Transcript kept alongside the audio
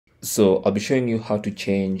So I'll be showing you how to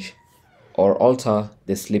change or alter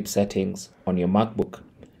the sleep settings on your MacBook.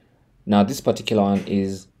 Now this particular one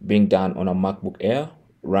is being done on a MacBook Air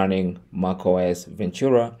running macOS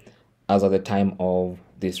Ventura as at the time of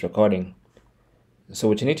this recording. So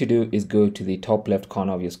what you need to do is go to the top left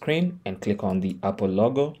corner of your screen and click on the Apple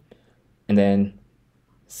logo and then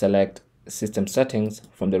select System Settings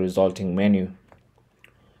from the resulting menu.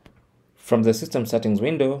 From the System Settings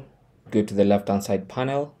window, go to the left-hand side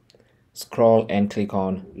panel, scroll and click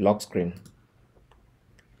on Lock Screen.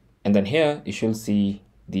 And then here you should see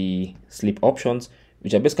the sleep options,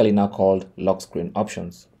 which are basically now called lock screen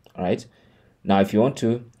options. All right. Now, if you want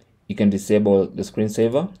to, you can disable the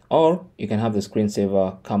screensaver, or you can have the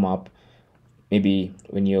screensaver come up maybe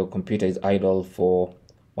when your computer is idle for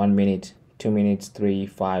 1 minute, 2 minutes, 3,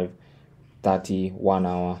 5, 30, 1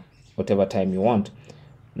 hour, whatever time you want.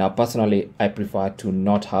 Now, personally, I prefer to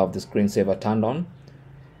not have the screensaver turned on.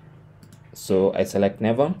 So I select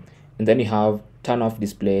never, and then you have turn off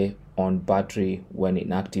display on battery when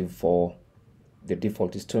inactive for the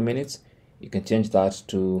default is 2 minutes. You can change that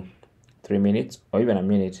to 3 minutes or even a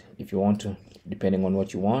minute if you want to, depending on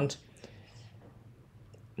what you want.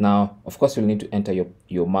 Now, of course, you'll need to enter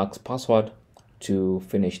your Mac's password to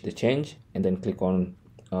finish the change and then click on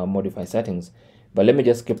modify settings. But let me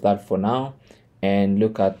just skip that for now and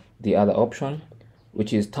look at the other option,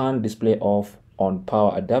 which is turn display off on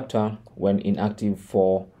power adapter when inactive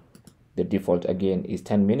for the default again is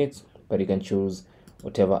 10 minutes, but you can choose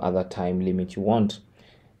whatever other time limit you want.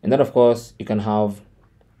 And then of course you can have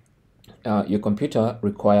your computer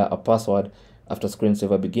require a password after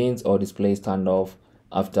screensaver begins or display is turned off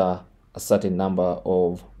after a certain number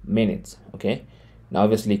of minutes. Okay, now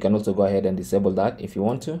obviously you can also go ahead and disable that if you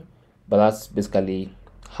want to, but that's basically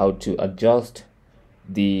how to adjust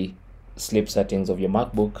the sleep settings of your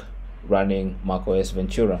MacBook running macOS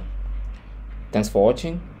Ventura. Thanks for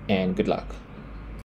watching and good luck.